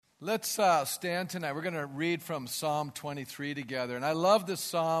Let's stand tonight. We're going to read from Psalm 23 together. And I love this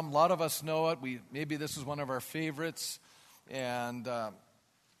psalm. A lot of us know it. Maybe this is one of our favorites. And,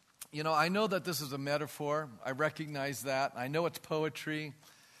 I know that this is a metaphor. I recognize that. I know it's poetry.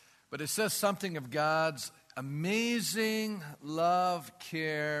 But it says something of God's amazing love,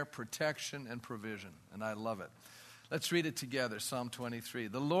 care, protection, and provision. And I love it. Let's read it together, Psalm 23.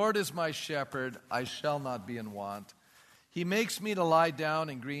 The Lord is my shepherd, I shall not be in want. He makes me to lie down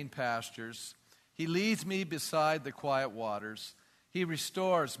in green pastures. He leads me beside the quiet waters. He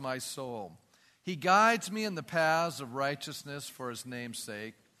restores my soul. He guides me in the paths of righteousness for his name's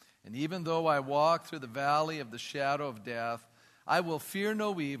sake. And even though I walk through the valley of the shadow of death, I will fear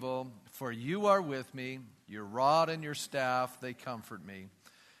no evil, for you are with me. Your rod and your staff, they comfort me.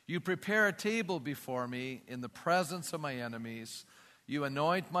 You prepare a table before me in the presence of my enemies. You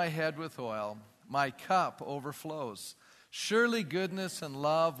anoint my head with oil. My cup overflows. Surely goodness and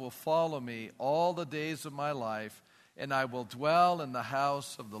love will follow me all the days of my life, and I will dwell in the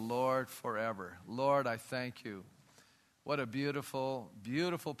house of the Lord forever. Lord, I thank you. What a beautiful,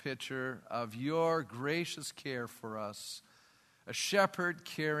 beautiful picture of your gracious care for us. A shepherd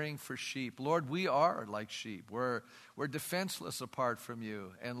caring for sheep. Lord, we are like sheep. We're defenseless apart from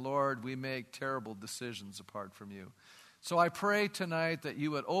you. And Lord, we make terrible decisions apart from you. So I pray tonight that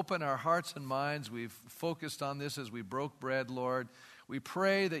you would open our hearts and minds. We've focused on this as we broke bread, Lord. We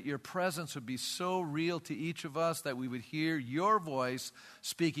pray that your presence would be so real to each of us that we would hear your voice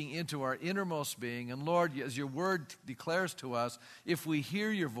speaking into our innermost being. And Lord, as your word declares to us, if we hear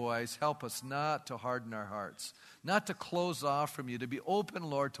your voice, help us not to harden our hearts, not to close off from you, to be open,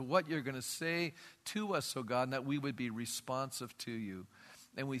 Lord, to what you're going to say to us, oh God, and that we would be responsive to you.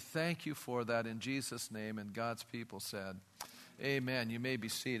 And we thank you for that in Jesus' name. And God's people said, amen. You may be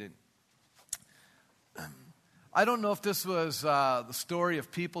seated. I don't know if this was the story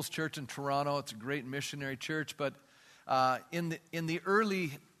of People's Church in Toronto. It's a great missionary church. But in the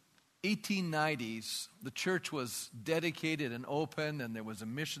early 1890s, the church was dedicated and open, and there was a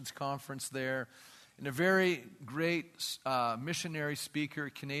missions conference there. And a very great missionary speaker,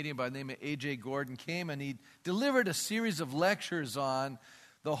 Canadian by the name of A.J. Gordon, came and he delivered a series of lectures on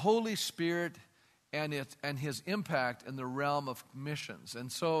the Holy Spirit and his impact in the realm of missions.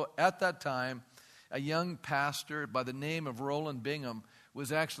 And so at that time, a young pastor by the name of Roland Bingham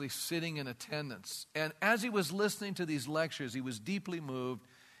was actually sitting in attendance. And as he was listening to these lectures, he was deeply moved,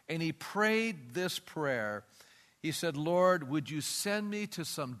 and he prayed this prayer. He said, Lord, would you send me to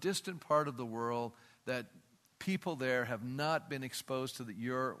some distant part of the world that people there have not been exposed to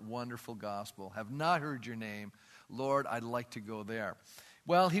your wonderful gospel, have not heard your name. Lord, I'd like to go there.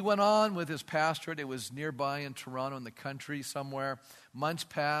 Well, he went on with his pastorate. It was nearby in Toronto in the country somewhere. Months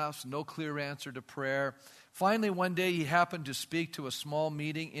passed, no clear answer to prayer. Finally, one day he happened to speak to a small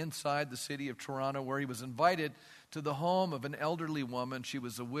meeting inside the city of Toronto where he was invited to the home of an elderly woman. She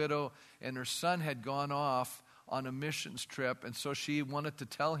was a widow, and her son had gone off on a missions trip, and so she wanted to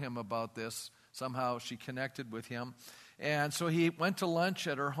tell him about this. Somehow she connected with him. And so he went to lunch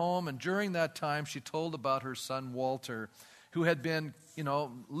at her home, and during that time she told about her son Walter, who had been,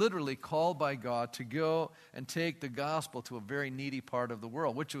 literally called by God to go and take the gospel to a very needy part of the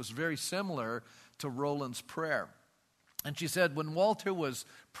world, which was very similar to Roland's prayer. And she said when Walter was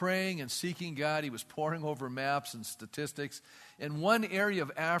praying and seeking God, he was poring over maps and statistics, and one area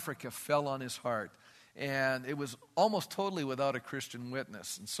of Africa fell on his heart. And it was almost totally without a Christian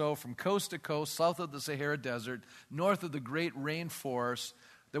witness. And so from coast to coast, south of the Sahara Desert, north of the great rainforest,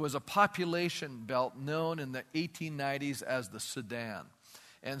 there was a population belt known in the 1890s as the Sudan.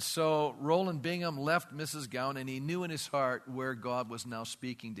 And so Roland Bingham left Mrs. Gowan, and he knew in his heart where God was now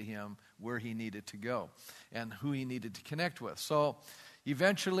speaking to him, where he needed to go, and who he needed to connect with. So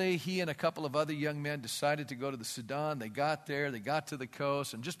eventually, he and a couple of other young men decided to go to the Sudan. They got there, they got to the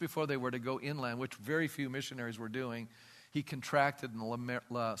coast, and just before they were to go inland, which very few missionaries were doing, he contracted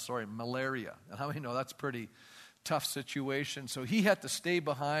malaria. And how many know that's pretty tough situation? So he had to stay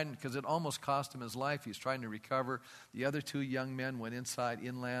behind because it almost cost him his life. He's trying to recover. The other two young men went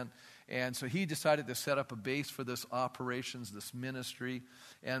inland. And so he decided to set up a base for this operations, this ministry.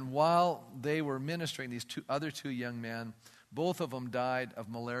 And while they were ministering, these other two young men, both of them died of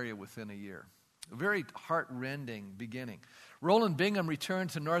malaria within a year. A very heart-rending beginning. Roland Bingham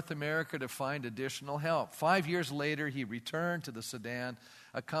returned to North America to find additional help. 5 years later, he returned to the Sudan,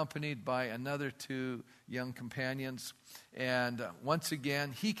 accompanied by another two young companions. And once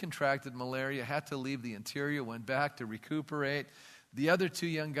again, he contracted malaria, had to leave the interior, went back to recuperate. The other two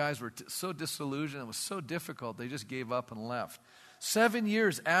young guys were so disillusioned, it was so difficult, they just gave up and left. 7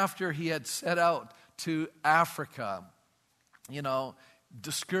 years after he had set out to Africa,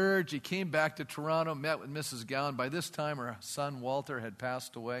 discouraged. He came back to Toronto, met with Mrs. Gowan. By this time, her son Walter had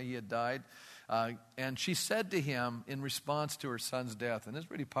passed away. He had died. And she said to him in response to her son's death, and it's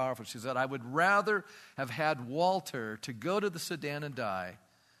pretty powerful, she said, "I would rather have had Walter to go to the Sudan and die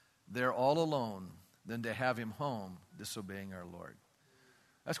there all alone than to have him home disobeying our Lord."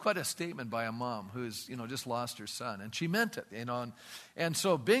 That's quite a statement by a mom who's, just lost her son. And she meant it, And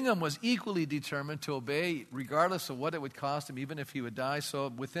so Bingham was equally determined to obey regardless of what it would cost him, even if he would die. So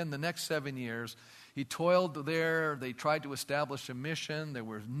within the next 7 years, he toiled there. They tried to establish a mission. There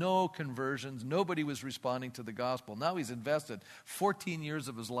were no conversions. Nobody was responding to the gospel. Now he's invested 14 years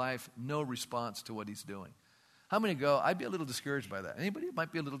of his life, no response to what he's doing. How many go, I'd be a little discouraged by that? Anybody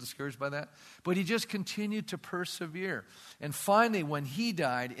might be a little discouraged by that? But he just continued to persevere. And finally, when he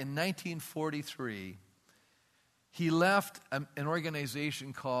died in 1943, he left an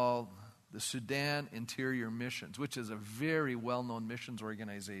organization called the Sudan Interior Missions, which is a very well-known missions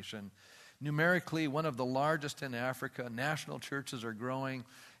organization. Numerically, one of the largest in Africa. National churches are growing,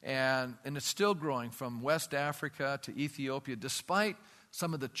 and it's still growing from West Africa to Ethiopia, despite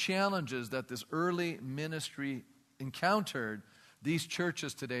some of the challenges that this early ministry encountered. These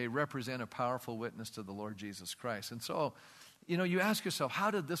churches today represent a powerful witness to the Lord Jesus Christ. And so, you ask yourself, how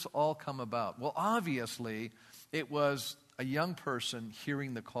did this all come about? Well, obviously, it was a young person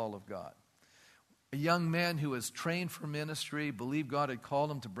hearing the call of God. A young man who was trained for ministry, believed God had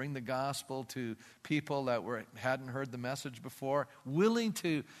called him to bring the gospel to people that hadn't heard the message before, willing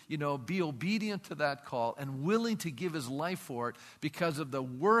to, be obedient to that call and willing to give his life for it because of the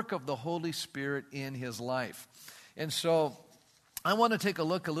work of the Holy Spirit in his life. And so I want to take a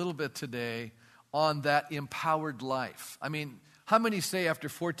look a little bit today on that empowered life. I mean, how many say after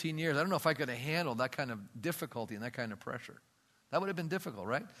 14 years, I don't know if I could have handled that kind of difficulty and that kind of pressure. That would have been difficult,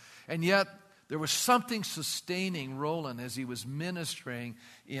 right? And yet, there was something sustaining Roland as he was ministering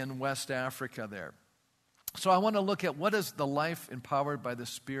in West Africa there. So I want to look at what does the life empowered by the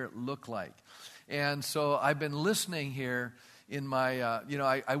Spirit look like. And so I've been listening here in my,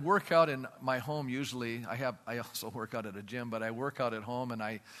 I work out in my home usually. I also work out at a gym, but I work out at home and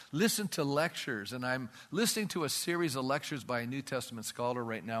I listen to lectures. And I'm listening to a series of lectures by a New Testament scholar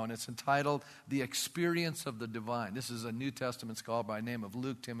right now, and it's entitled The Experience of the Divine. This is a New Testament scholar by the name of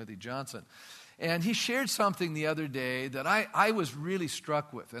Luke Timothy Johnson. And he shared something the other day that I was really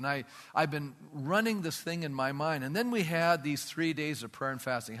struck with. And I've been running this thing in my mind. And then we had these 3 days of prayer and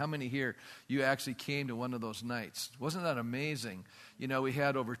fasting. How many here, you actually came to one of those nights? Wasn't that amazing? We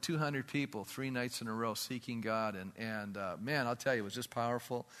had over 200 people 3 nights in a row seeking God. And man, I'll tell you, it was just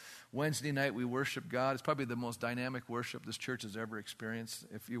powerful. Wednesday night, we worshiped God. It's probably the most dynamic worship this church has ever experienced.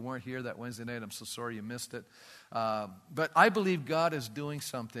 If you weren't here that Wednesday night, I'm so sorry you missed it. But I believe God is doing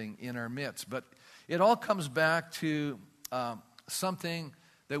something in our midst. But it all comes back to something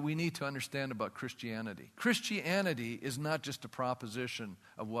that we need to understand about Christianity. Christianity is not just a proposition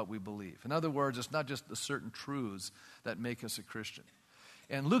of what we believe. In other words, it's not just the certain truths that make us a Christian.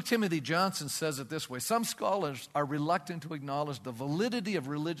 And Luke Timothy Johnson says it this way: some scholars are reluctant to acknowledge the validity of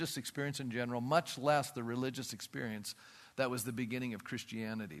religious experience in general, much less the religious experience that was the beginning of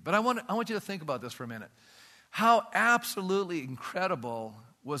Christianity. But I want you to think about this for a minute. How absolutely incredible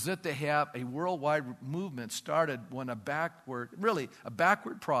was it to have a worldwide movement started when a backward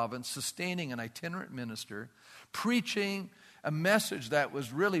province sustaining an itinerant minister, preaching a message that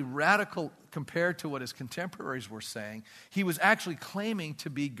was really radical compared to what his contemporaries were saying. He was actually claiming to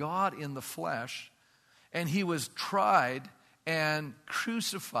be God in the flesh, and he was tried and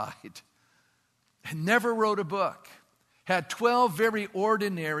crucified, and never wrote a book. Had 12 very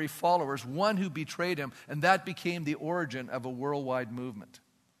ordinary followers, one who betrayed him, and that became the origin of a worldwide movement.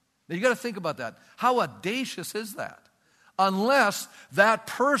 Now you got to think about that. How audacious is that? Unless that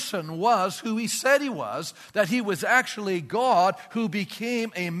person was who he said he was, that he was actually God who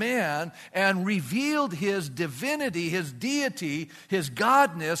became a man and revealed his divinity, his deity, his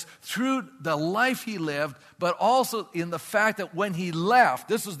godness through the life he lived, but also in the fact that when he left,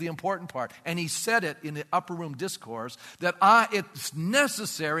 this is the important part, and he said it in the upper room discourse, that it's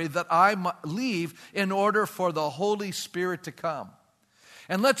necessary that I leave in order for the Holy Spirit to come.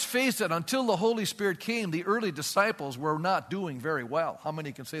 And let's face it, until the Holy Spirit came, the early disciples were not doing very well. How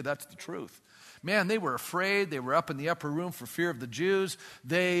many can say that's the truth? Man, they were afraid. They were up in the upper room for fear of the Jews.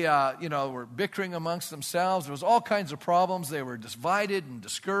 They, were bickering amongst themselves. There was all kinds of problems. They were divided and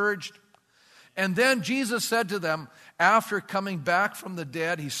discouraged. And then Jesus said to them, after coming back from the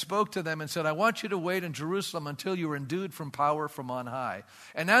dead, he spoke to them and said, I want you to wait in Jerusalem until you are endued from power from on high.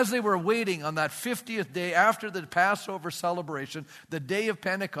 And as they were waiting on that 50th day after the Passover celebration, the day of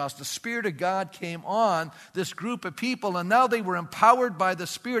Pentecost, the Spirit of God came on this group of people, and now they were empowered by the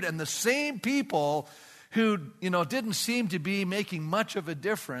Spirit. And the same people who, didn't seem to be making much of a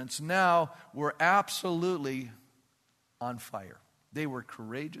difference now were absolutely on fire. They were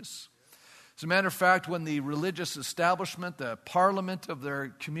courageous. As a matter of fact, when the religious establishment, the parliament of their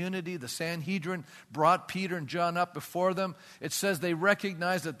community, the Sanhedrin, brought Peter and John up before them, it says they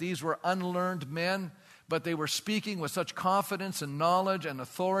recognized that these were unlearned men, but they were speaking with such confidence and knowledge and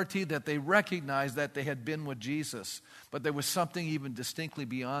authority that they recognized that they had been with Jesus. But there was something even distinctly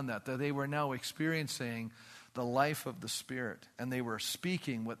beyond that they were now experiencing the life of the Spirit, and they were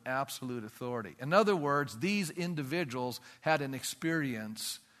speaking with absolute authority. In other words, these individuals had an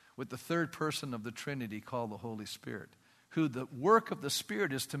experience with the third person of the Trinity called the Holy Spirit, who the work of the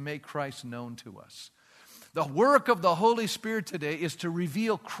Spirit is to make Christ known to us. The work of the Holy Spirit today is to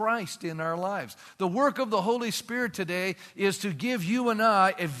reveal Christ in our lives. The work of the Holy Spirit today is to give you and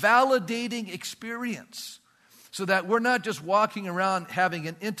I a validating experience, so that we're not just walking around having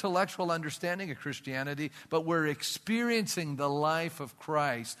an intellectual understanding of Christianity, but we're experiencing the life of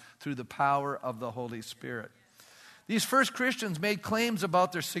Christ through the power of the Holy Spirit. These first Christians made claims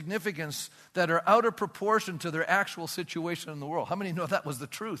about their significance that are out of proportion to their actual situation in the world. How many know that was the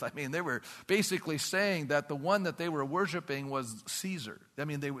truth? I mean, they were basically saying that the one that they were worshiping was Caesar. I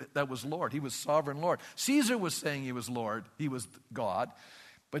mean, that was Lord. He was sovereign Lord. Caesar was saying he was Lord. He was God.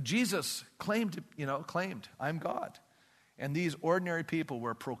 But Jesus claimed, I'm God. And these ordinary people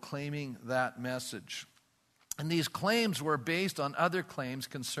were proclaiming that message. And these claims were based on other claims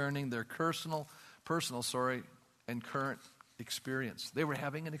concerning their personal, and current experience. They were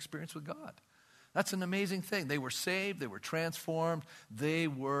having an experience with God. That's an amazing thing. They were saved, they were transformed, they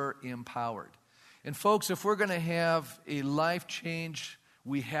were empowered. And folks, if we're going to have a life change,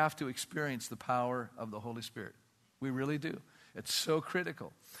 we have to experience the power of the Holy Spirit. We really do. It's so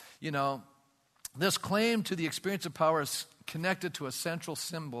critical. This claim to the experience of power is connected to a central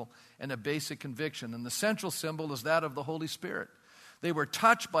symbol and a basic conviction. And the central symbol is that of the Holy Spirit. They were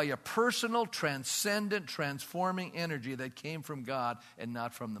touched by a personal, transcendent, transforming energy that came from God and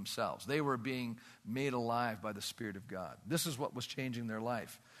not from themselves. They were being made alive by the Spirit of God. This is what was changing their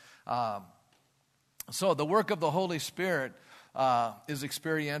life. So the work of the Holy Spirit is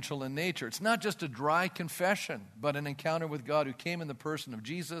experiential in nature. It's not just a dry confession, but an encounter with God who came in the person of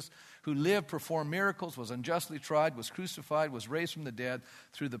Jesus, who lived, performed miracles, was unjustly tried, was crucified, was raised from the dead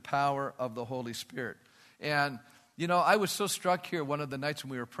through the power of the Holy Spirit. And I was so struck here one of the nights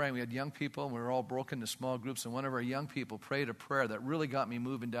when we were praying. We had young people, and we were all broken into small groups, and one of our young people prayed a prayer that really got me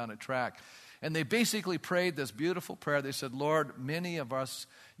moving down a track. And they basically prayed this beautiful prayer. They said, Lord, many of us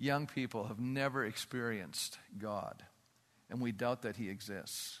young people have never experienced God, and we doubt that He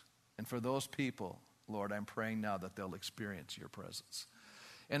exists. And for those people, Lord, I'm praying now that they'll experience your presence.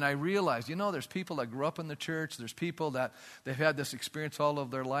 And I realized, there's people that grew up in the church. There's people that they've had this experience all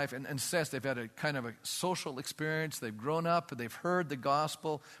of their life. And says they've had a kind of a social experience. They've grown up, they've heard the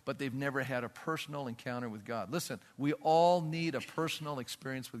gospel, but they've never had a personal encounter with God. Listen, we all need a personal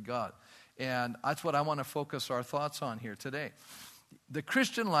experience with God. And that's what I want to focus our thoughts on here today. The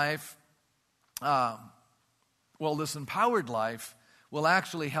Christian life, this empowered life, will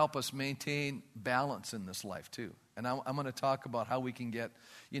actually help us maintain balance in this life too. And I'm going to talk about how we can get,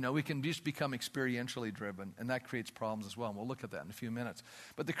 we can just become experientially driven, and that creates problems as well. And we'll look at that in a few minutes.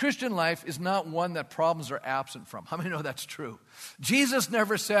 But the Christian life is not one that problems are absent from. How many know that's true? Jesus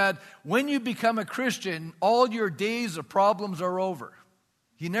never said, when you become a Christian, all your days of problems are over.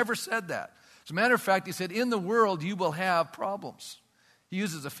 He never said that. As a matter of fact, he said, in the world you will have problems. He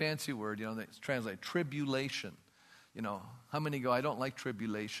uses a fancy word, that's translated tribulation. How many go, I don't like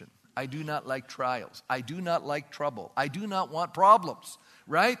tribulation. I do not like trials. I do not like trouble. I do not want problems,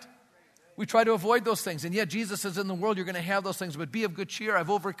 right? We try to avoid those things. And yet Jesus says in the world you're going to have those things, but be of good cheer. I've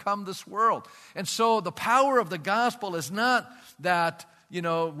overcome this world. And so the power of the gospel is not that,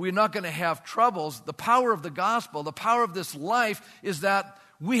 we're not going to have troubles. The power of the gospel, the power of this life is that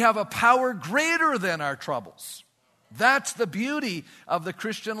we have a power greater than our troubles. That's the beauty of the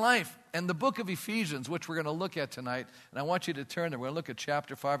Christian life. And the book of Ephesians, which we're going to look at tonight, and I want you to turn there. We're going to look at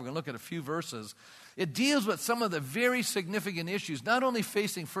chapter 5. We're going to look at a few verses. It deals with some of the very significant issues, not only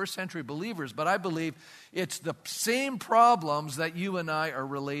facing first century believers, but I believe it's the same problems that you and I are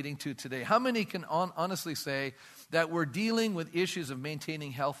relating to today. How many can honestly say that we're dealing with issues of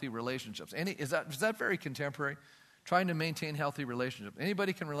maintaining healthy relationships? Is that very contemporary? Trying to maintain healthy relationships.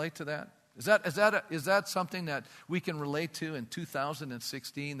 Anybody can relate to that? Is that something that we can relate to in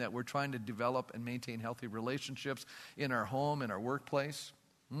 2016, that we're trying to develop and maintain healthy relationships in our home, in our workplace,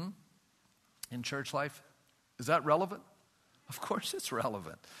 in church life? Is that relevant? Of course it's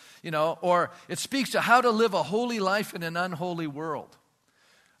relevant. Or it speaks to how to live a holy life in an unholy world.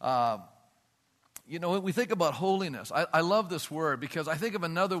 When we think about holiness, I love this word because I think of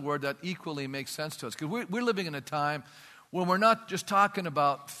another word that equally makes sense to us. Because we're living in a time when we're not just talking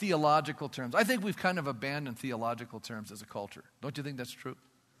about theological terms. I think we've kind of abandoned theological terms as a culture. Don't you think that's true?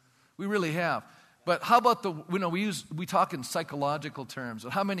 We really have. But how about we talk in psychological terms.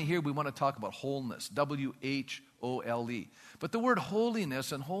 How many here we want to talk about wholeness? W-H-O-L-E. But the word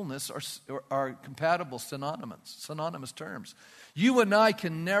holiness and wholeness are compatible synonymous terms. You and I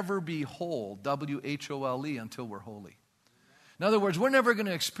can never be whole, W-H-O-L-E, until we're holy. In other words, we're never going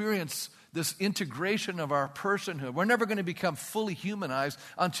to experience this integration of our personhood. We're never going to become fully humanized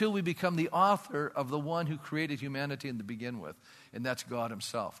until we become the author of the one who created humanity to begin with, and that's God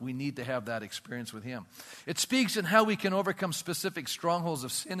himself. We need to have that experience with him. It speaks in how we can overcome specific strongholds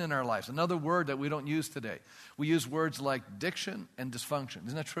of sin in our lives. Another word that we don't use today. We use words like addiction and dysfunction.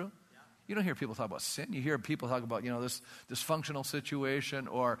 Isn't that true? You don't hear people talk about sin. You hear people talk about, this dysfunctional situation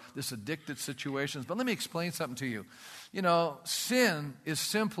or this addicted situations. But let me explain something to you. Sin is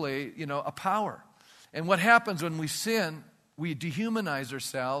simply, a power. And what happens when we sin, we dehumanize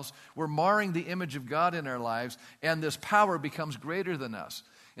ourselves. We're marring the image of God in our lives, and this power becomes greater than us.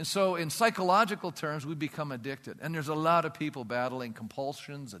 And so in psychological terms, we become addicted. And there's a lot of people battling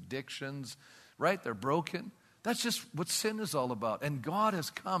compulsions, addictions, right? They're broken. That's just what sin is all about. And God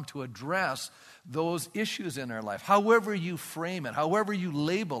has come to address those issues in our life, however you frame it, however you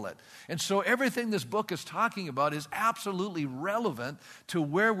label it. And so everything this book is talking about is absolutely relevant to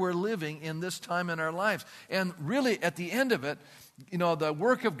where we're living in this time in our lives. And really, at the end of it, the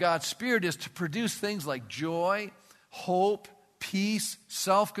work of God's Spirit is to produce things like joy, hope, peace,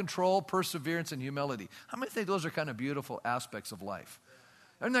 self-control, perseverance, and humility. How many think those are kind of beautiful aspects of life?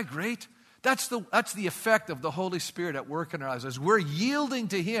 Isn't that great? That's the effect of the Holy Spirit at work in our lives. As we're yielding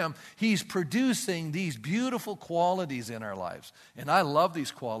to him, he's producing these beautiful qualities in our lives. And I love these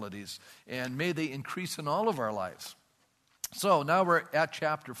qualities, and may they increase in all of our lives. So now we're at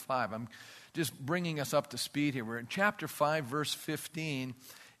chapter 5. I'm just bringing us up to speed here. We're in chapter 5, verse 15.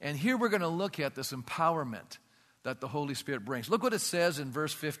 And here we're going to look at this empowerment that the Holy Spirit brings. Look what it says in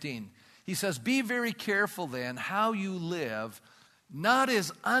verse 15. He says, "Be very careful then how you live, not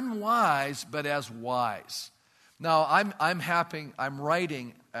as unwise, but as wise." Now, I'm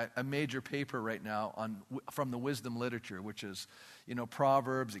writing a major paper right now from the wisdom literature, which is,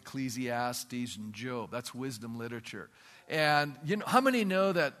 Proverbs, Ecclesiastes, and Job. That's wisdom literature. And how many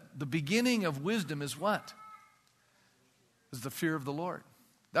know that the beginning of wisdom is what? Is the fear of the Lord.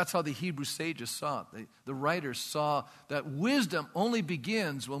 That's how the Hebrew sages saw it. The writers saw that wisdom only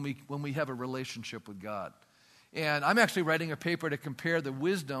begins when we have a relationship with God. And I'm actually writing a paper to compare the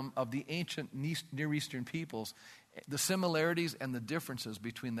wisdom of the ancient Near Eastern peoples, the similarities and the differences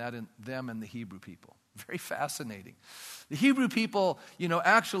between them and the Hebrew people. Very fascinating. The Hebrew people,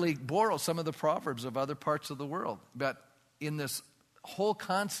 actually borrow some of the proverbs of other parts of the world. But in this whole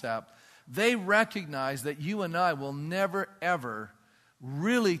concept, they recognize that you and I will never, ever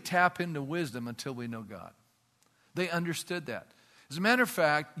really tap into wisdom until we know God. They understood that. As a matter of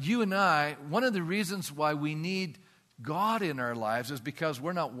fact, you and I, one of the reasons why we need God in our lives is because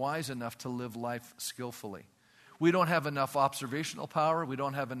we're not wise enough to live life skillfully. We don't have enough observational power. We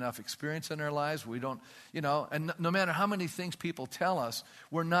don't have enough experience in our lives. We don't, and no matter how many things people tell us,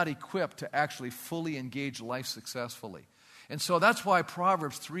 we're not equipped to actually fully engage life successfully. And so that's why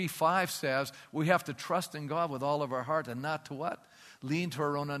Proverbs 3:5 says we have to trust in God with all of our heart and not to what? Lean to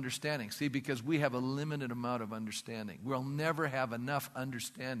our own understanding. See, because we have a limited amount of understanding. We'll never have enough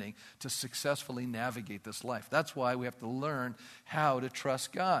understanding to successfully navigate this life. That's why we have to learn how to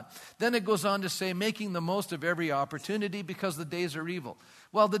trust God. Then it goes on to say, making the most of every opportunity because the days are evil.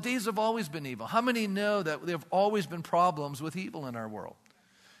 Well, the days have always been evil. How many know that there have always been problems with evil in our world?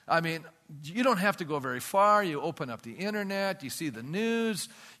 I mean, you don't have to go very far. You open up the internet, you see the news,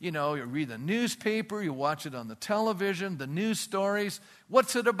 you read the newspaper, you watch it on the television, the news stories.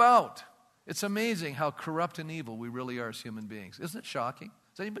 What's it about? It's amazing how corrupt and evil we really are as human beings. Isn't it shocking?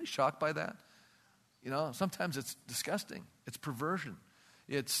 Is anybody shocked by that? Sometimes it's disgusting. It's perversion.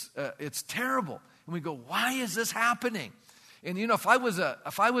 It's terrible. And we go, why is this happening? And if I was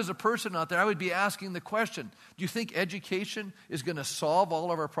a person out there, I would be asking the question, do you think education is going to solve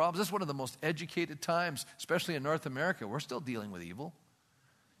all of our problems? This is one of the most educated times, especially in North America. We're still dealing with evil.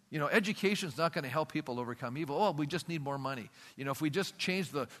 Education is not going to help people overcome evil. Oh, we just need more money. If we just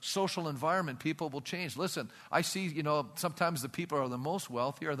change the social environment, people will change. Listen, I see, sometimes the people who are the most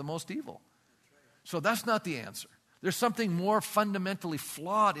wealthy are the most evil. So that's not the answer. There's something more fundamentally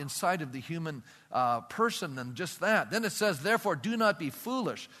flawed inside of the human person than just that. Then it says, therefore, do not be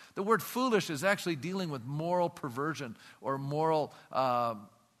foolish. The word foolish is actually dealing with moral perversion or moral, a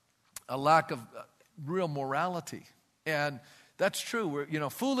lack of real morality. And that's true.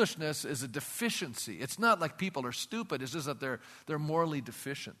 Foolishness is a deficiency. It's not like people are stupid. It's just that they're morally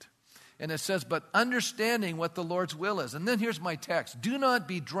deficient. And it says, but understanding what the Lord's will is. And then here's my text. Do not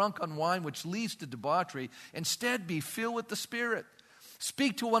be drunk on wine, which leads to debauchery. Instead, be filled with the Spirit.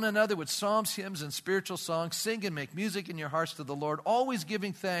 Speak to one another with psalms, hymns, and spiritual songs. Sing and make music in your hearts to the Lord, always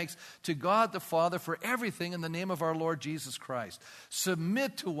giving thanks to God the Father for everything in the name of our Lord Jesus Christ.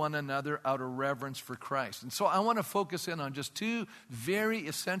 Submit to one another out of reverence for Christ. And so I want to focus in on just two very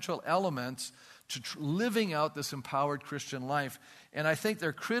essential elements to living out this empowered Christian life. And I think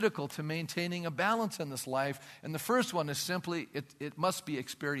they're critical to maintaining a balance in this life. And the first one is simply, it must be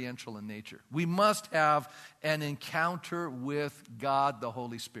experiential in nature. We must have an encounter with God, the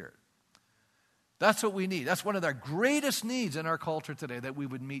Holy Spirit. That's what we need. That's one of our greatest needs in our culture today, that we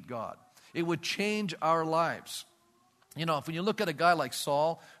would meet God. It would change our lives. If when you look at a guy like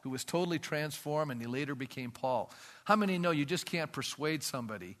Saul, who was totally transformed and he later became Paul, how many know you just can't persuade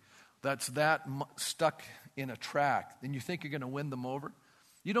somebody that's that stuck in a track, then you think you're going to win them over?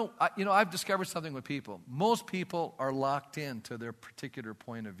 I've discovered something with people. Most people are locked in to their particular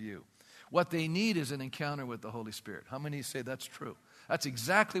point of view. What they need is an encounter with the Holy Spirit. How many say that's true? That's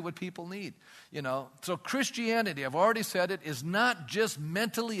exactly what people need. So Christianity, I've already said it, is not just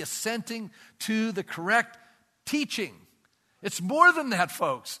mentally assenting to the correct teaching. It's more than that,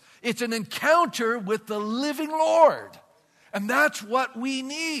 folks. It's an encounter with the living Lord. And that's what we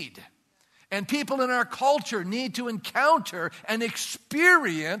need. And people in our culture need to encounter and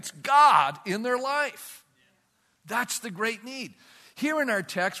experience God in their life. That's the great need. Here in our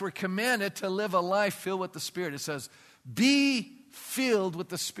text, we're commanded to live a life filled with the Spirit. It says, be filled with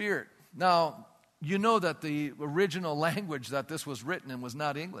the Spirit. Now, you know that the original language that this was written in was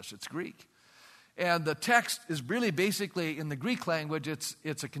not English, it's Greek. And the text is really basically, in the Greek language,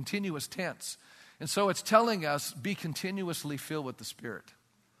 it's a continuous tense. And so it's telling us, be continuously filled with the Spirit.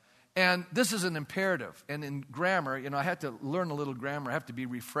 And this is an imperative. And in grammar, I had to learn a little grammar. I have to be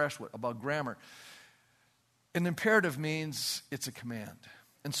refreshed about grammar. An imperative means it's a command.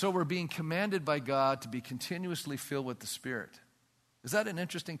 And so we're being commanded by God to be continuously filled with the Spirit. Is that an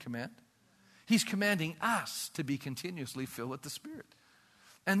interesting command? He's commanding us to be continuously filled with the Spirit.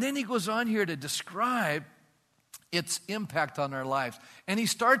 And then he goes on here to describe its impact on our lives. And he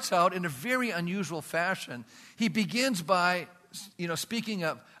starts out in a very unusual fashion. He begins by, speaking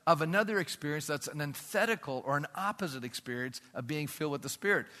of another experience that's an antithetical or an opposite experience of being filled with the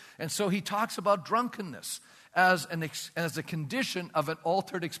Spirit. And so he talks about drunkenness as a condition of an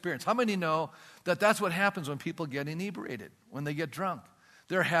altered experience. How many know that that's what happens when people get inebriated, when they get drunk?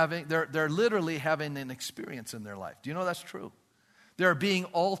 They're literally having an experience in their life. Do you know that's true? They're being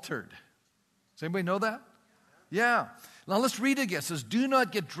altered. Does anybody know that? Yeah. Now let's read it again. It says, do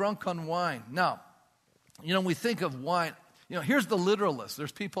not get drunk on wine. Now, when we think of wine, here's the literalist.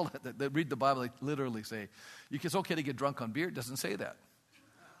 There's people that read the Bible, they literally say, it's okay to get drunk on beer. It doesn't say that.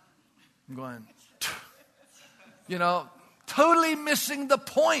 I'm going, totally missing the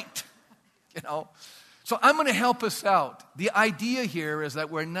point, So I'm going to help us out. The idea here is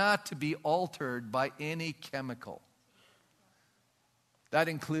that we're not to be altered by any chemical. That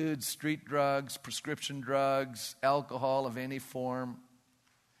includes street drugs, prescription drugs, alcohol of any form.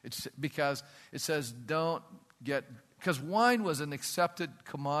 It's because it says because wine was an accepted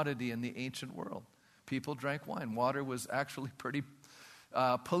commodity in the ancient world. People drank wine. Water was actually pretty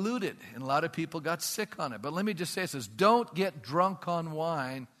polluted, and a lot of people got sick on it. But let me just say, it says, don't get drunk on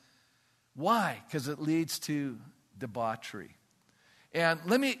wine. Why? Because it leads to debauchery. And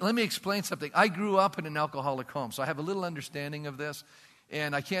let me explain something. I grew up in an alcoholic home, so I have a little understanding of this.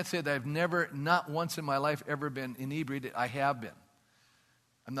 And I can't say that I've never, not once in my life, ever been inebriated. I have been.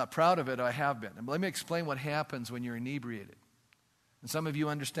 I'm not proud of it, I have been. And let me explain what happens when you're inebriated. And some of you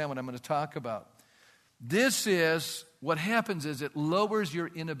understand what I'm going to talk about. What happens is it lowers your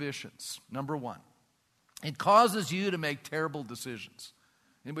inhibitions, number one. It causes you to make terrible decisions.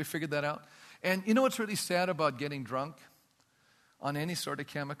 Anybody figured that out? And you know what's really sad about getting drunk on any sort of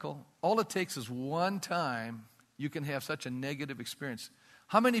chemical? All it takes is one time you can have such a negative experience.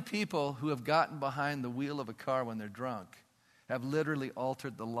 How many people who have gotten behind the wheel of a car when they're drunk have literally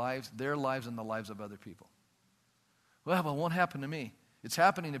altered their lives and the lives of other people? Well, it won't happen to me. It's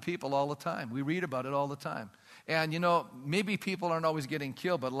happening to people all the time. We read about it all the time. And, maybe people aren't always getting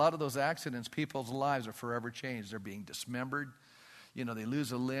killed, but a lot of those accidents, people's lives are forever changed. They're being dismembered. They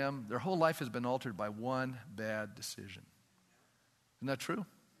lose a limb. Their whole life has been altered by one bad decision. Isn't that true?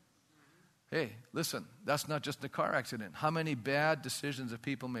 Hey, listen, that's not just a car accident. How many bad decisions have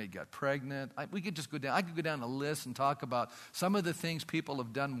people made? Got pregnant. I could go down a list and talk about some of the things people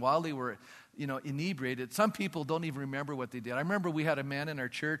have done while they were, inebriated. Some people don't even remember what they did. I remember we had a man in our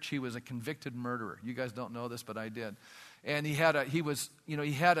church. He was a convicted murderer. You guys don't know this, but I did. And in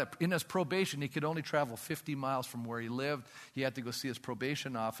his probation, he could only travel 50 miles from where he lived. He had to go see his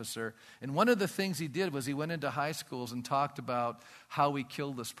probation officer. And one of the things he did was he went into high schools and talked about how he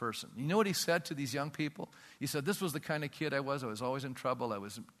killed this person. You know what he said to these young people? He said, this was the kind of kid I was. I was always in trouble. I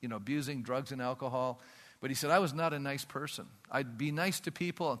was, abusing drugs and alcohol. But he said, I was not a nice person. I'd be nice to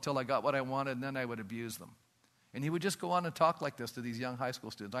people until I got what I wanted, and then I would abuse them. And he would just go on and talk like this to these young high school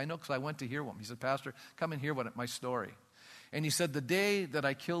students. I know because I went to hear him. He said, Pastor, come and hear my story. And he said, the day that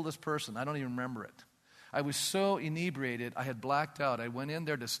I killed this person, I don't even remember it. I was so inebriated, I had blacked out. I went in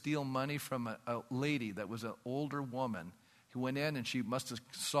there to steal money from a lady that was an older woman who went in and she must have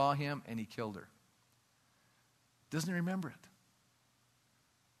saw him and he killed her. Doesn't remember it.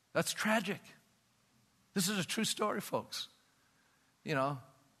 That's tragic. This is a true story, folks.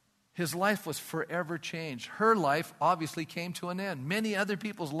 His life was forever changed. Her life obviously came to an end. Many other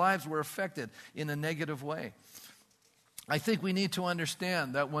people's lives were affected in a negative way. I think we need to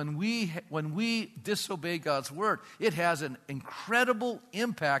understand that when we disobey God's word, it has an incredible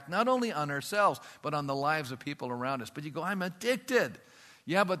impact, not only on ourselves, but on the lives of people around us. But you go, I'm addicted.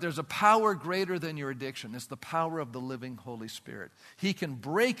 Yeah, but there's a power greater than your addiction. It's the power of the living Holy Spirit. He can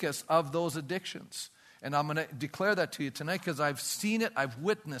break us of those addictions. And I'm going to declare that to you tonight because I've seen it, I've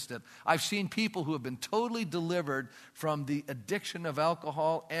witnessed it. I've seen people who have been totally delivered from the addiction of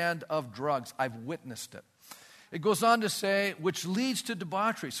alcohol and of drugs. I've witnessed it. It goes on to say, which leads to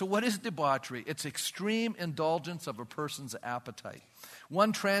debauchery. So what is debauchery? It's extreme indulgence of a person's appetite.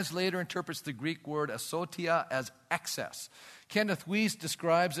 One translator interprets the Greek word asotia as excess. Kenneth Weiss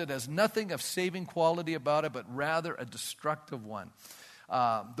describes it as nothing of saving quality about it, but rather a destructive one.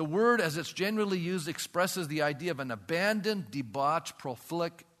 The word, as it's generally used, expresses the idea of an abandoned, debauched,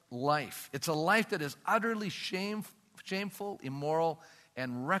 prolific life. It's a life that is utterly shameful, immoral,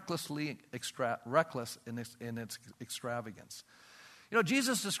 and reckless in its extravagance.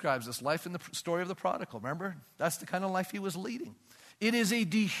 Jesus describes this life in the story of the prodigal. Remember? That's the kind of life he was leading. It is a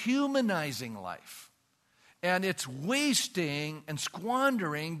dehumanizing life. And it's wasting and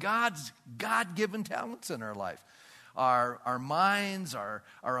squandering God's God-given talents in our life. Our minds, our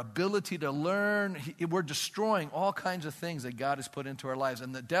ability to learn. We're destroying all kinds of things that God has put into our lives.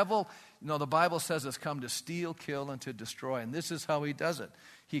 And the devil, the Bible says, has come to steal, kill, and to destroy. And this is how he does it.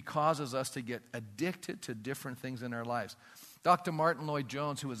 He causes us to get addicted to different things in our lives. Dr. Martin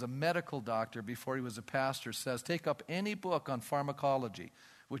Lloyd-Jones, who was a medical doctor before he was a pastor, says, take up any book on pharmacology,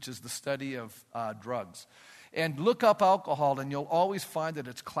 which is the study of drugs, and look up alcohol, and you'll always find that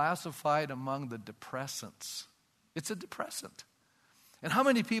it's classified among the depressants. It's a depressant. And how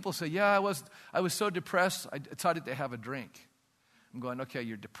many people say, I was so depressed, I decided to have a drink. I'm going, okay,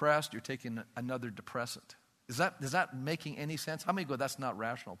 you're depressed, you're taking another depressant. Is that making any sense? How many go, that's not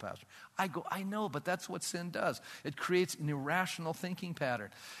rational, Pastor? I go, I know, but that's what sin does. It creates an irrational thinking pattern.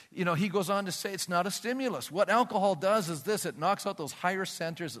 He goes on to say it's not a stimulus. What alcohol does is this, it knocks out those higher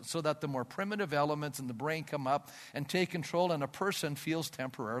centers so that the more primitive elements in the brain come up and take control, and a person feels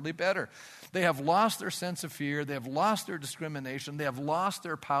temporarily better. They have lost their sense of fear. They have lost their discrimination. They have lost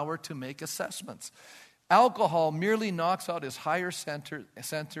their power to make assessments. Alcohol merely knocks out his higher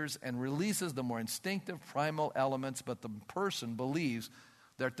centers and releases the more instinctive primal elements, but the person believes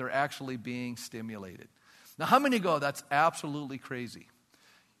that they're actually being stimulated. Now, how many go, that's absolutely crazy?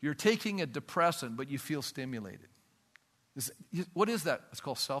 You're taking a depressant, but you feel stimulated. What is that? It's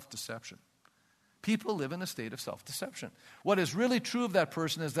called self-deception. People live in a state of self-deception. What is really true of that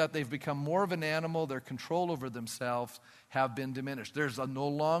person is that they've become more of an animal. Their control over themselves have been diminished. There's no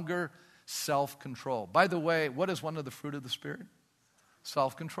longer self-control. By the way, what is one of the fruit of the Spirit?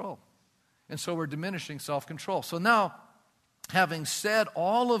 Self-control. And so we're diminishing self-control. So now, having said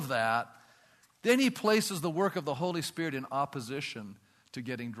all of that, then he places the work of the Holy Spirit in opposition to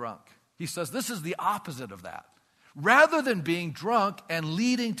getting drunk. He says this is the opposite of that. Rather than being drunk and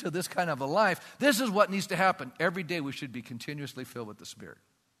leading to this kind of a life, this is what needs to happen. Every day we should be continuously filled with the Spirit.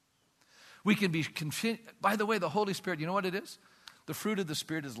 We can be, by the way, the Holy Spirit, you know what it is? The fruit of the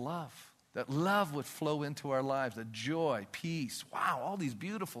Spirit is love. That love would flow into our lives, that joy, peace, wow, all these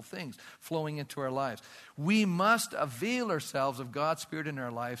beautiful things flowing into our lives. We must avail ourselves of God's Spirit in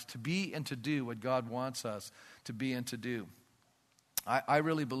our lives to be and to do what God wants us to be and to do. I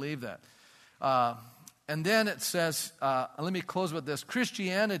really believe that. And then it says, let me close with this.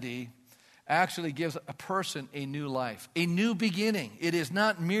 Christianity actually gives a person a new life, a new beginning. It is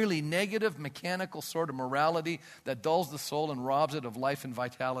not merely negative, mechanical sort of morality that dulls the soul and robs it of life and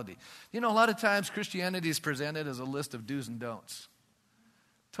vitality. You know, a lot of times Christianity is presented as a list of do's and don'ts.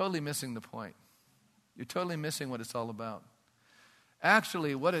 Totally missing the point. You're totally missing what it's all about.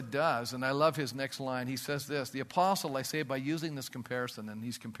 Actually, what it does, and I love his next line, he says this, the apostle, I say by using this comparison, and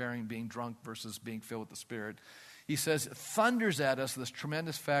he's comparing being drunk versus being filled with the Spirit, he says, it thunders at us this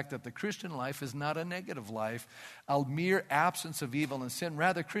tremendous fact that the Christian life is not a negative life, a mere absence of evil and sin.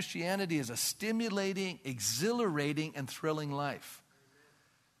 Rather, Christianity is a stimulating, exhilarating, and thrilling life.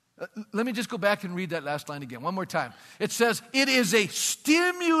 Let me just go back and read that last line again, one more time. It says, it is a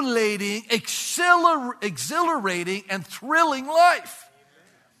stimulating, exhilarating, and thrilling life.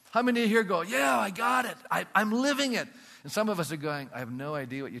 How many here go, yeah, I got it. I'm living it. And some of us are going, I have no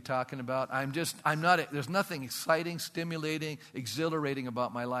idea what you're talking about. There's nothing exciting, stimulating, exhilarating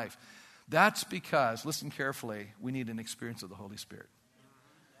about my life. That's because, listen carefully, we need an experience of the Holy Spirit.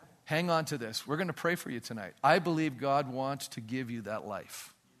 Hang on to this. We're going to pray for you tonight. I believe God wants to give you that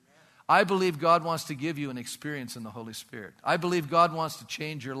life. I believe God wants to give you an experience in the Holy Spirit. I believe God wants to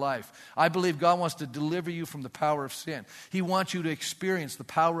change your life. I believe God wants to deliver you from the power of sin. He wants you to experience the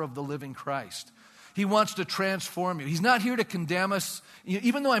power of the living Christ. He wants to transform you. He's not here to condemn us.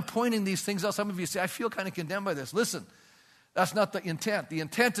 Even though I'm pointing these things out, some of you say, I feel kind of condemned by this. Listen, that's not the intent. The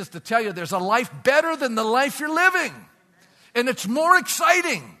intent is to tell you there's a life better than the life you're living. And it's more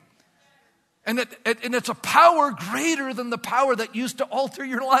exciting. And it's a power greater than the power that used to alter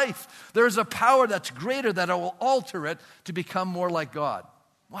your life. There's a power that's greater that will alter it to become more like God.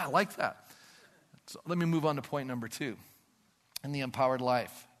 Wow, I like that. So let me move on to point number 2 in the empowered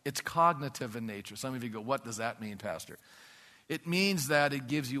life. It's cognitive in nature. Some of you go, what does that mean, Pastor? It means that it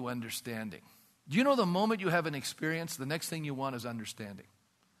gives you understanding. Do you know the moment you have an experience, the next thing you want is understanding?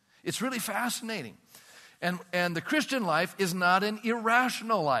 It's really fascinating. And the Christian life is not an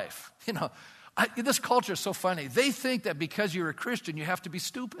irrational life. You know, this culture is so funny. They think that because you're a Christian, you have to be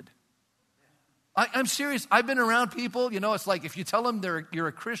stupid. I'm serious. I've been around people, you know, it's like if you tell them you're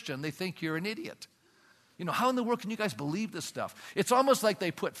a Christian, they think you're an idiot. You know, how in the world can you guys believe this stuff? It's almost like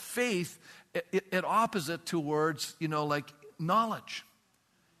they put faith at opposite towards, you know, like knowledge.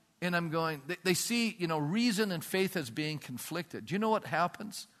 And I'm going, they see, you know, reason and faith as being conflicted. Do you know what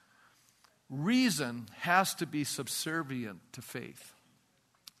happens? Reason has to be subservient to faith.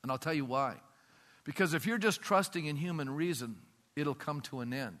 And I'll tell you why. Because if you're just trusting in human reason, it'll come to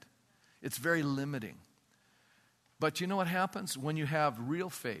an end. It's very limiting. But you know what happens? When you have real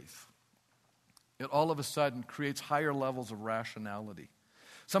faith, it all of a sudden creates higher levels of rationality.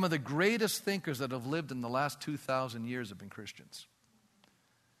 Some of the greatest thinkers that have lived in the last 2,000 years have been Christians.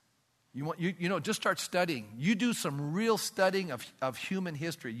 You know, just start studying. You do some real studying of human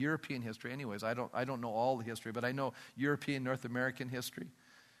history, European history. Anyways, I don't know all the history, but I know European, North American history.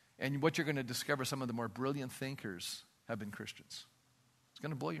 And what you're going to discover, some of the more brilliant thinkers have been Christians. It's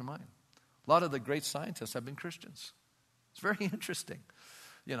going to blow your mind. A lot of the great scientists have been Christians. It's very interesting,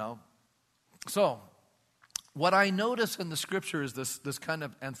 you know. So, what I notice in the Scripture is there's this kind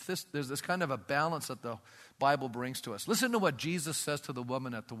of a balance that the Bible brings to us. Listen to what Jesus says to the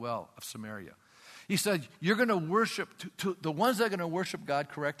woman at the well of Samaria. He said, you're going to worship, to the ones that are going to worship God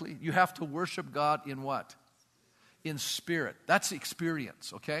correctly, you have to worship God in what? In spirit. That's the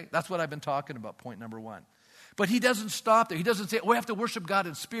experience, okay? That's what I've been talking about, point number 1. But he doesn't stop there. He doesn't say, we have to worship God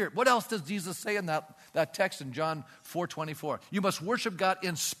in spirit. What else does Jesus say in that text in John 4:24? You must worship God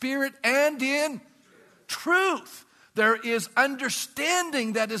in spirit and in truth. There is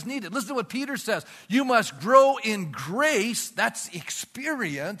understanding that is needed. Listen to what Peter says. You must grow in grace, that's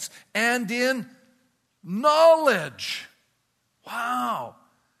experience, and in knowledge. Wow.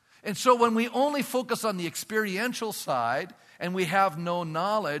 And so when we only focus on the experiential side and we have no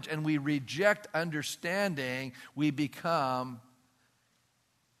knowledge and we reject understanding, we become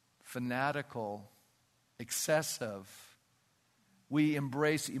fanatical, excessive. We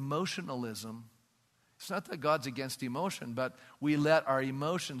embrace emotionalism. It's not that God's against emotion, but we let our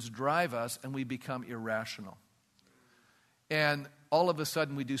emotions drive us and we become irrational. And all of a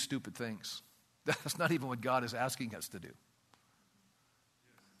sudden we do stupid things. That's not even what God is asking us to do.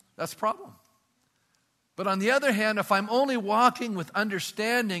 That's the problem. But on the other hand, if I'm only walking with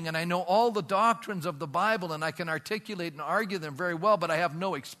understanding and I know all the doctrines of the Bible and I can articulate and argue them very well, but I have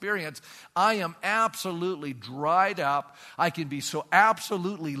no experience, I am absolutely dried up. I can be so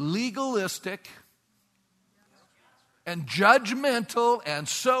absolutely legalistic and judgmental and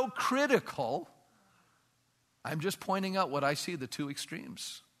so critical. I'm just pointing out what I see, the two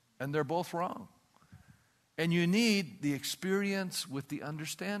extremes, and they're both wrong. And you need the experience with the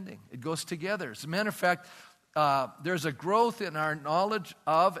understanding. It goes together. As a matter of fact, there's a growth in our knowledge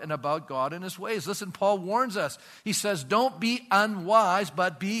of and about God and His ways. Listen, Paul warns us. He says, don't be unwise,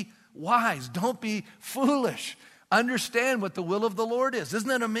 but be wise. Don't be foolish. Understand what the will of the Lord is. Isn't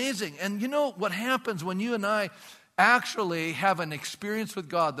that amazing? And you know what happens when you and I actually have an experience with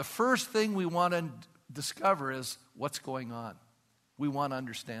God? The first thing we want to discover is what's going on. We want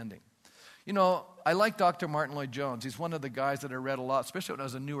understanding. You know, I like Dr. Martin Lloyd-Jones. He's one of the guys that I read a lot, especially when I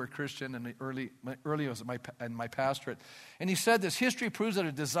was a newer Christian and early was in my pastorate. And he said this: history proves that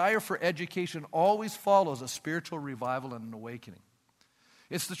a desire for education always follows a spiritual revival and an awakening.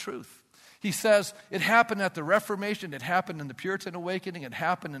 It's the truth. He says it happened at the Reformation, it happened in the Puritan awakening, it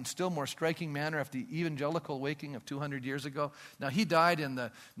happened in still more striking manner after the evangelical awakening of 200 years ago. Now, he died in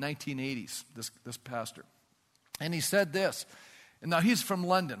the 1980s, this pastor. And he said this. And now he's from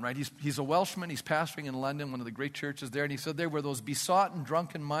London, right? He's a Welshman. He's pastoring in London, one of the great churches there. And he said there were those besotted,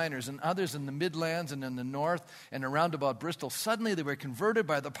 drunken miners and others in the Midlands and in the north and around about Bristol. Suddenly they were converted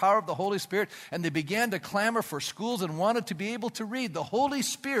by the power of the Holy Spirit, and they began to clamor for schools and wanted to be able to read. The Holy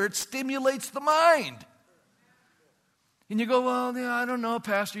Spirit stimulates the mind. And you go, well, yeah, I don't know,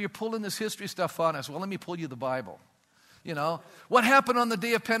 Pastor, you're pulling this history stuff on us. Well, let me pull you the Bible. You know, what happened on the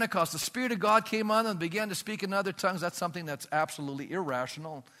day of Pentecost? The Spirit of God came on and began to speak in other tongues. That's something that's absolutely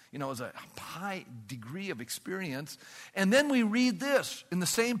irrational. You know, it was a high degree of experience. And then we read this in the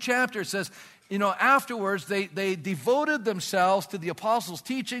same chapter. It says, you know, afterwards they devoted themselves to the apostles'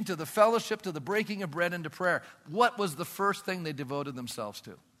 teaching, to the fellowship, to the breaking of bread, and to prayer. What was the first thing they devoted themselves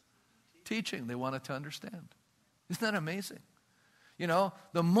to? Teaching. They wanted to understand. Isn't that amazing? You know,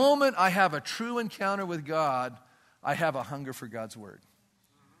 the moment I have a true encounter with God, I have a hunger for God's Word.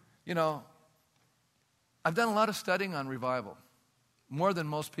 You know, I've done a lot of studying on revival, more than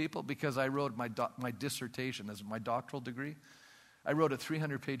most people, because I wrote my dissertation as my doctoral degree. I wrote a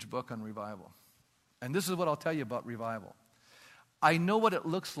 300-page book on revival. And this is what I'll tell you about revival. I know what it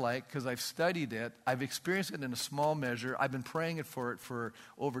looks like because I've studied it. I've experienced it in a small measure. I've been praying for it for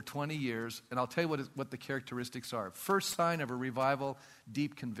over 20 years. And I'll tell you what the characteristics are. First sign of a revival,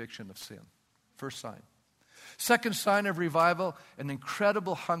 deep conviction of sin. First sign. Second sign of revival, an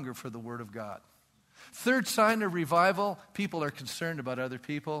incredible hunger for the Word of God. Third sign of revival, people are concerned about other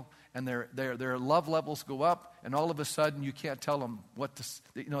people, and their love levels go up, and all of a sudden you can't tell them what to,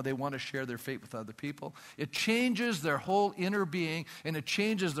 you know, they want to share their faith with other people. It changes their whole inner being, and it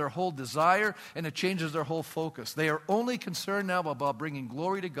changes their whole desire, and it changes their whole focus. They are only concerned now about bringing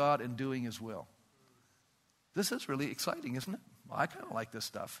glory to God and doing His will. This is really exciting, isn't it? Well, I kind of like this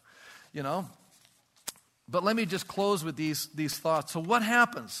stuff, you know. But let me just close with these thoughts. So what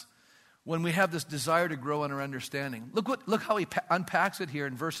happens when we have this desire to grow in our understanding? Look how he unpacks it here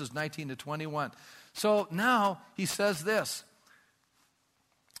in verses 19 to 21. So now he says this.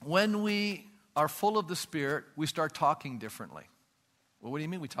 When we are full of the Spirit, we start talking differently. Well, what do you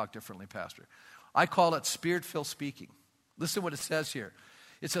mean we talk differently, Pastor? I call it Spirit-filled speaking. Listen to what it says here.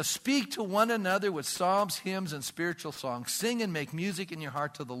 It says, speak to one another with psalms, hymns, and spiritual songs. Sing and make music in your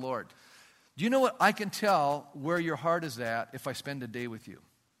heart to the Lord. Do you know what? I can tell where your heart is at if I spend a day with you.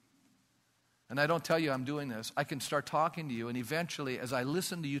 And I don't tell you I'm doing this. I can start talking to you, and eventually, as I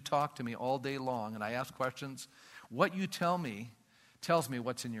listen to you talk to me all day long, and I ask questions, what you tell me tells me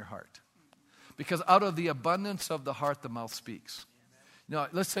what's in your heart. Because out of the abundance of the heart, the mouth speaks. Now,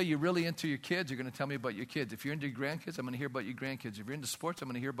 let's say you're really into your kids, you're going to tell me about your kids. If you're into your grandkids, I'm going to hear about your grandkids. If you're into sports, I'm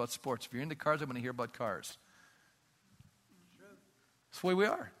going to hear about sports. If you're into cars, I'm going to hear about cars. That's the way we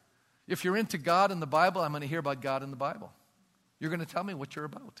are. If you're into God and the Bible, I'm going to hear about God and the Bible. You're going to tell me what you're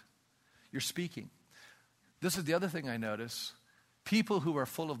about. You're speaking. This is the other thing I notice. People who are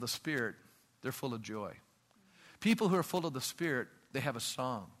full of the Spirit, they're full of joy. People who are full of the Spirit, they have a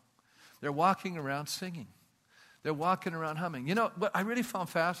song. They're walking around singing. They're walking around humming. You know, what I really found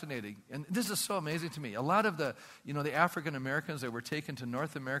fascinating, and this is so amazing to me, a lot of the African Americans that were taken to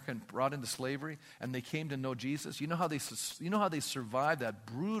North America and brought into slavery, and they came to know Jesus, you know how they survived that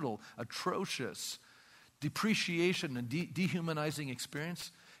brutal, atrocious depreciation and dehumanizing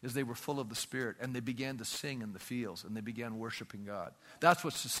experience? Is they were full of the Spirit, and they began to sing in the fields, and they began worshiping God. That's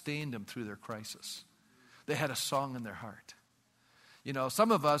what sustained them through their crisis. They had a song in their heart. You know,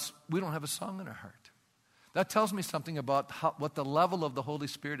 some of us, we don't have a song in our heart. That tells me something about what the level of the Holy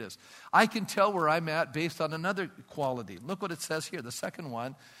Spirit is. I can tell where I'm at based on another quality. Look what it says here. The second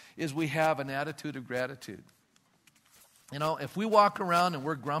one is we have an attitude of gratitude. You know, if we walk around and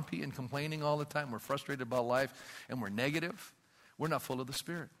we're grumpy and complaining all the time, we're frustrated about life, and we're negative, we're not full of the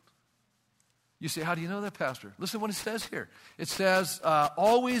Spirit. You say, how do you know that, Pastor? Listen to what it says here. It says,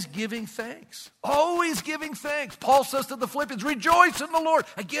 always giving thanks. Always giving thanks. Paul says to the Philippians, rejoice in the Lord.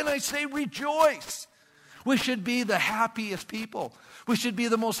 Again, I say rejoice. We should be the happiest people. We should be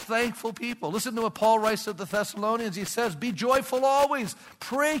the most thankful people. Listen to what Paul writes to the Thessalonians. He says, be joyful always,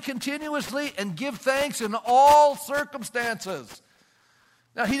 pray continuously, and give thanks in all circumstances.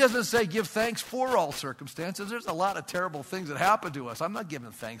 Now, he doesn't say give thanks for all circumstances. There's a lot of terrible things that happen to us. I'm not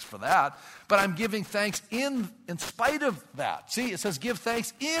giving thanks for that, but I'm giving thanks in spite of that. See, it says give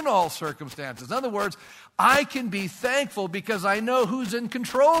thanks in all circumstances. In other words, I can be thankful because I know who's in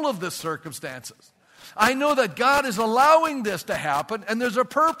control of the circumstances. I know that God is allowing this to happen, and there's a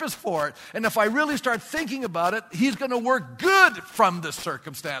purpose for it. And if I really start thinking about it, He's going to work good from this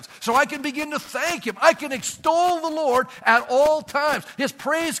circumstance. So I can begin to thank Him. I can extol the Lord at all times. His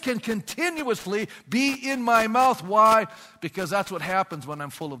praise can continuously be in my mouth. Why? Because that's what happens when I'm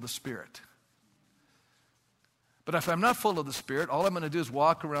full of the Spirit. But if I'm not full of the Spirit, all I'm going to do is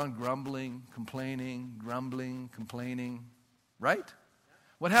walk around grumbling, complaining, right?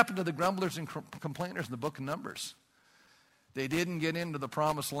 What happened to the grumblers and complainers in the book of Numbers? They didn't get into the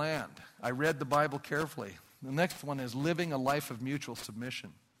promised land. I read the Bible carefully. The next one is living a life of mutual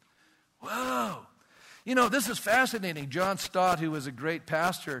submission. Whoa! You know, this is fascinating. John Stott, who was a great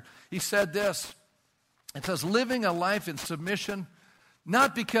pastor, he said this. It says, living a life in submission,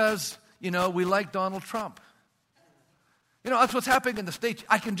 not because, we like Donald Trump. That's what's happening in the States.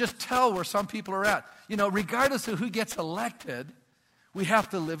 I can just tell where some people are at. Regardless of who gets elected, we have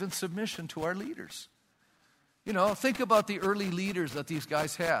to live in submission to our leaders. Think about the early leaders that these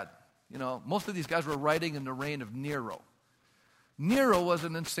guys had. Most of these guys were writing in the reign of Nero. Nero was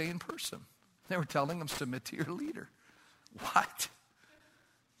an insane person. They were telling him, submit to your leader. What?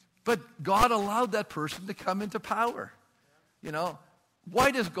 But God allowed that person to come into power.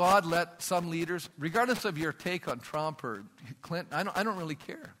 Why does God let some leaders, regardless of your take on Trump or Clinton, I don't really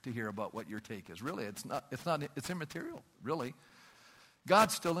care to hear about what your take is. Really, it's immaterial, really.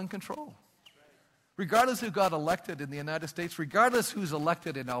 God's still in control. Regardless who got elected in the United States, regardless who's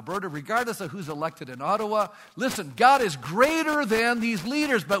elected in Alberta, regardless of who's elected in Ottawa, listen, God is greater than these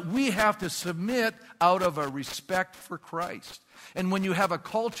leaders, but we have to submit out of a respect for Christ. And when you have a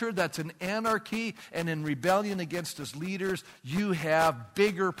culture that's in anarchy and in rebellion against its leaders, you have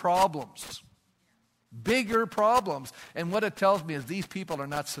bigger problems. Bigger problems. And what it tells me is these people are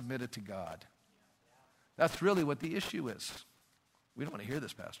not submitted to God. That's really what the issue is. We don't want to hear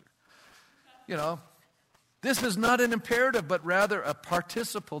this, Pastor. This is not an imperative, but rather a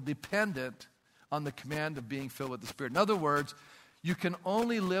participle dependent on the command of being filled with the Spirit. In other words, you can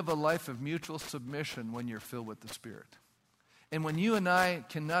only live a life of mutual submission when you're filled with the Spirit. And when you and I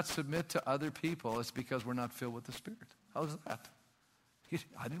cannot submit to other people, it's because we're not filled with the Spirit. How's that?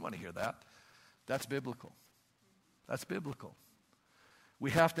 I didn't want to hear that. That's biblical. That's biblical.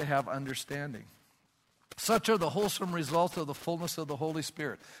 We have to have understanding. Such are the wholesome results of the fullness of the Holy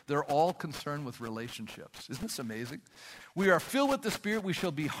Spirit. They're all concerned with relationships. Isn't this amazing? We are filled with the Spirit. We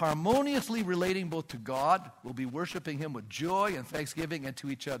shall be harmoniously relating both to God. We'll be worshiping Him with joy and thanksgiving, and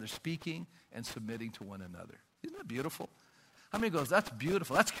to each other, speaking and submitting to one another. Isn't that beautiful? How many goes, that's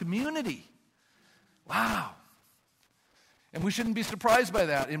beautiful. That's community. Wow. And we shouldn't be surprised by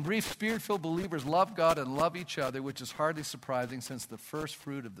that. In brief, Spirit-filled believers love God and love each other, which is hardly surprising since the first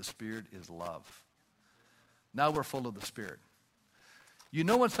fruit of the Spirit is love. Now we're full of the Spirit. You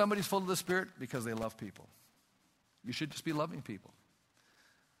know when somebody's full of the Spirit? Because they love people. You should just be loving people.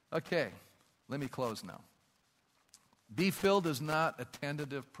 Okay, let me close now. Be filled is not a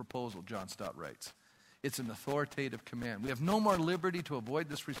tentative proposal, John Stott writes. It's an authoritative command. We have no more liberty to avoid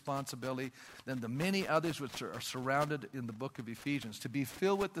this responsibility than the many others which are surrounded in the book of Ephesians. To be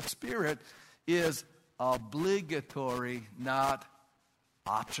filled with the Spirit is obligatory, not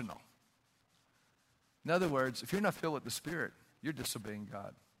optional. In other words, if you're not filled with the Spirit, you're disobeying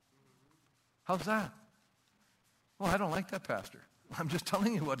God. How's that? Well, I don't like that, Pastor. I'm just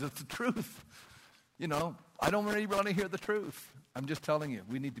telling you what is the truth. I don't really want to hear the truth. I'm just telling you,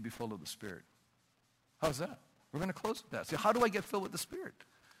 we need to be full of the Spirit. How's that? We're going to close with that. So how do I get filled with the Spirit?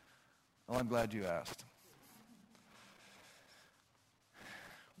 Well, I'm glad you asked.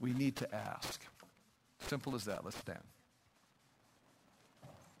 We need to ask. Simple as that. Let's stand.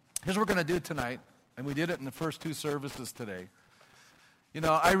 Here's what we're going to do tonight. And we did it in the first two services today.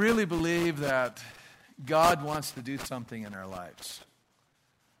 I really believe that God wants to do something in our lives?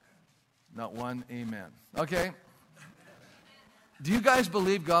 Not one amen. Okay. Do you guys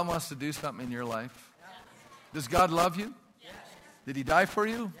believe God wants to do something in your life? Does God love you? Did he die for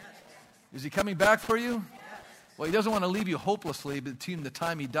you? Is he coming back for you? Well, he doesn't want to leave you hopelessly between the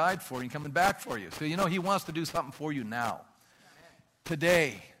time he died for you and coming back for you. So he wants to do something for you now.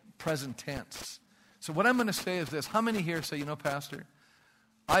 Today, present tense. So what I'm going to say is this. How many here say, Pastor,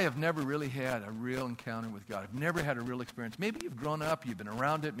 I have never really had a real encounter with God. I've never had a real experience. Maybe you've grown up, you've been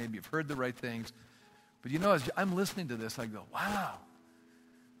around it, maybe you've heard the right things. But as I'm listening to this, I go, wow.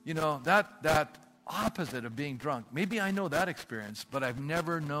 That opposite of being drunk. Maybe I know that experience, but I've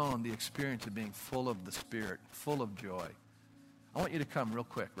never known the experience of being full of the Spirit, full of joy. I want you to come real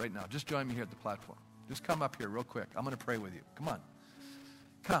quick right now. Just join me here at the platform. Just come up here real quick. I'm going to pray with you. Come on.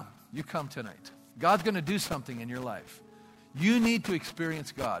 Come. You come tonight. God's going to do something in your life. You need to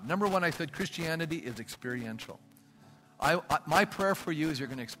experience God. Number one, I said Christianity is experiential. My prayer for you is you're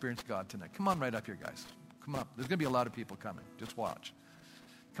going to experience God tonight. Come on right up here, guys. Come up. There's going to be a lot of people coming. Just watch.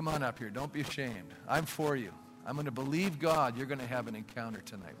 Come on up here. Don't be ashamed. I'm for you. I'm going to believe God. You're going to have an encounter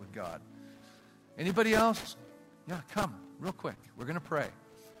tonight with God. Anybody else? Yeah, come real quick. We're going to pray.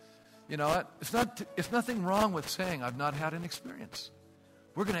 You know what? It's nothing wrong with saying I've not had an experience.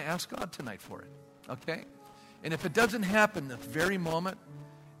 We're going to ask God tonight for it. Okay? And if it doesn't happen this very moment,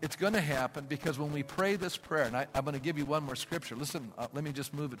 it's going to happen because when we pray this prayer, and I'm going to give you one more scripture. Listen, let me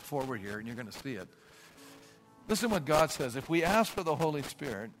just move it forward here, and you're going to see it. Listen what God says. If we ask for the Holy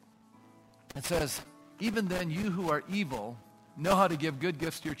Spirit, it says, even then you who are evil know how to give good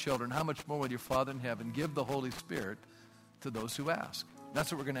gifts to your children. How much more will your Father in heaven give the Holy Spirit to those who ask?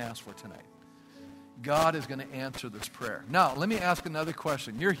 That's what we're going to ask for tonight. God is going to answer this prayer. Now, let me ask another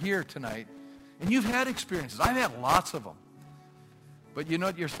question. You're here tonight, and you've had experiences. I've had lots of them. But you know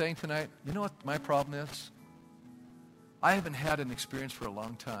what you're saying tonight? You know what my problem is? I haven't had an experience for a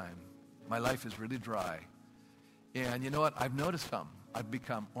long time. My life is really dry. And you know what? I've noticed something. I've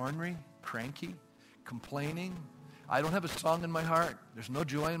become ornery, cranky, complaining. I don't have a song in my heart. There's no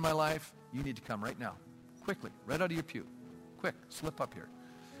joy in my life. You need to come right now. Quickly, right out of your pew. Quick, slip up here.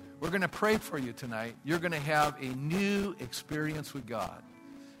 We're going to pray for you tonight. You're going to have a new experience with God.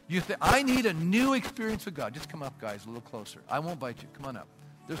 You think, I need a new experience with God. Just come up, guys, a little closer. I won't bite you. Come on up.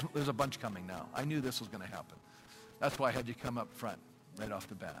 There's a bunch coming now. I knew this was going to happen. That's why I had you come up front right off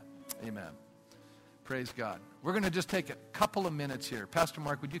the bat. Amen. Praise God. We're going to just take a couple of minutes here. Pastor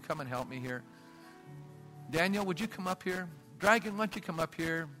Mark, would you come and help me here? Daniel, would you come up here? Dragon, why don't you come up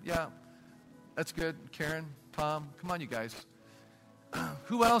here? Yeah, that's good. Karen, Tom, come on, you guys.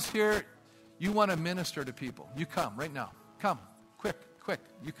 Who else here, you want to minister to people? You come right now. Come. Quick.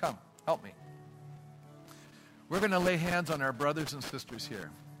 You come. Help me. We're going to lay hands on our brothers and sisters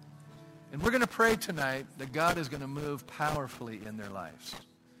here. And we're going to pray tonight that God is going to move powerfully in their lives.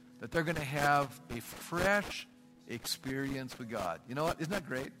 That they're going to have a fresh experience with God. You know what? Isn't that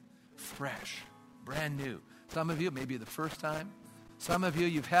great? Fresh. Brand new. Some of you, maybe the first time. Some of you,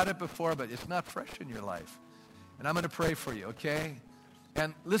 you've had it before, but it's not fresh in your life. And I'm going to pray for you, okay?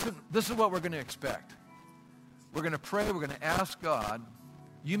 And listen, this is what we're going to expect. We're going to pray. We're going to ask God.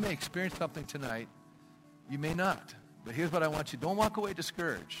 You may experience something tonight. You may not. But here's what I want you. Don't walk away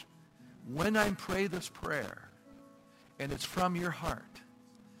discouraged. When I pray this prayer, and it's from your heart,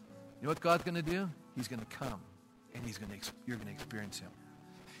 you know what God's going to do? He's going to come, and you're going to experience him.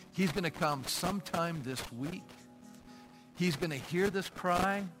 He's going to come sometime this week. He's going to hear this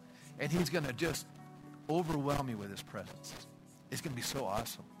cry, and he's going to just overwhelm you with his presence. It's going to be so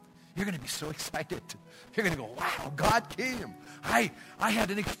awesome. You're going to be so excited. You're going to go, wow, God came. I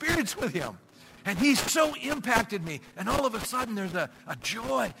had an experience with him. And he's so impacted me. And all of a sudden, there's a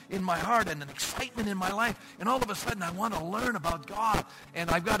joy in my heart and an excitement in my life. And all of a sudden, I want to learn about God. And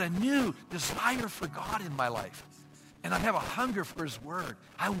I've got a new desire for God in my life. And I have a hunger for his word.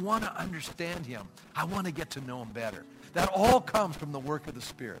 I want to understand him. I want to get to know him better. That all comes from the work of the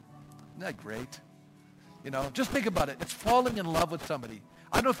Spirit. Isn't that great? You know, just think about it. It's falling in love with somebody.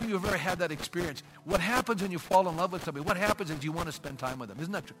 I don't know if you've ever had that experience. What happens when you fall in love with somebody? What happens is you want to spend time with them.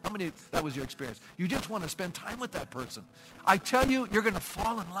 Isn't that true? How many that was your experience? You just want to spend time with that person. I tell you, you're going to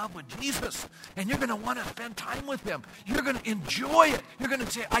fall in love with Jesus, and you're going to want to spend time with him. You're going to enjoy it. You're going to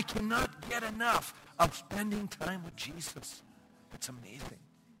say, I cannot get enough of spending time with Jesus. It's amazing.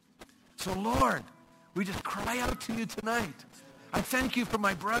 So, Lord, we just cry out to you tonight. I thank you for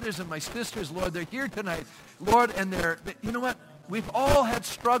my brothers and my sisters, Lord. They're here tonight, Lord, and you know what? We've all had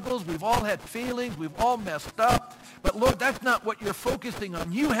struggles. We've all had failings. We've all messed up. But Lord, that's not what you're focusing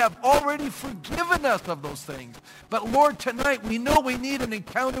on. You have already forgiven us of those things. But Lord, tonight we know we need an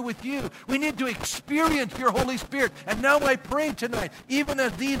encounter with you. We need to experience your Holy Spirit. And now I pray tonight, even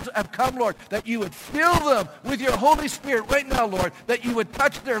as these have come, Lord, that you would fill them with your Holy Spirit right now, Lord, that you would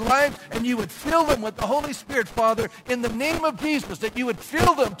touch their lives and you would fill them with the Holy Spirit, Father, in the name of Jesus, that you would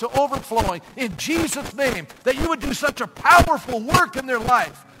fill them to overflowing in Jesus' name, that you would do such a powerful work in their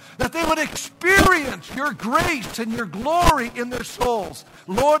life, that they would experience your grace and your glory in their souls.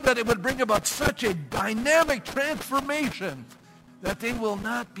 Lord, that it would bring about such a dynamic transformation that they will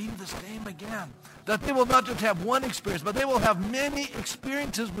not be the same again. That they will not just have one experience, but they will have many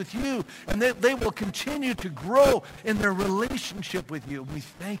experiences with you, and they will continue to grow in their relationship with you. We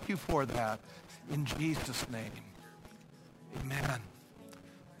thank you for that in Jesus' name. Amen.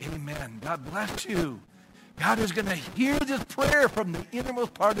 Amen. God bless you. God is going to hear this prayer from the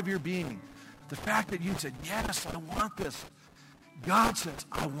innermost part of your being. The fact that you said, yes, I want this. God says,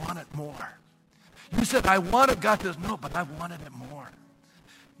 I want it more. You said, I want it. God says, no, but I wanted it more.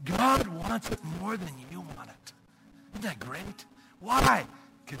 God wants it more than you want it. Isn't that great? Why?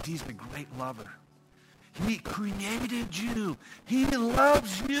 Because he's a great lover. He created you. He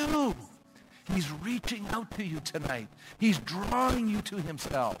loves you. He's reaching out to you tonight. He's drawing you to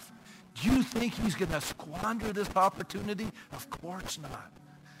himself. Do you think he's going to squander this opportunity? Of course not.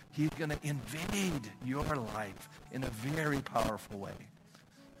 He's going to invade your life in a very powerful way.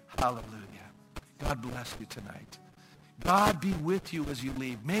 Hallelujah. God bless you tonight. God be with you as you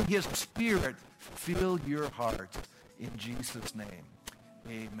leave. May his Spirit fill your heart. In Jesus' name,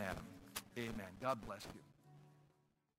 amen. Amen. God bless you.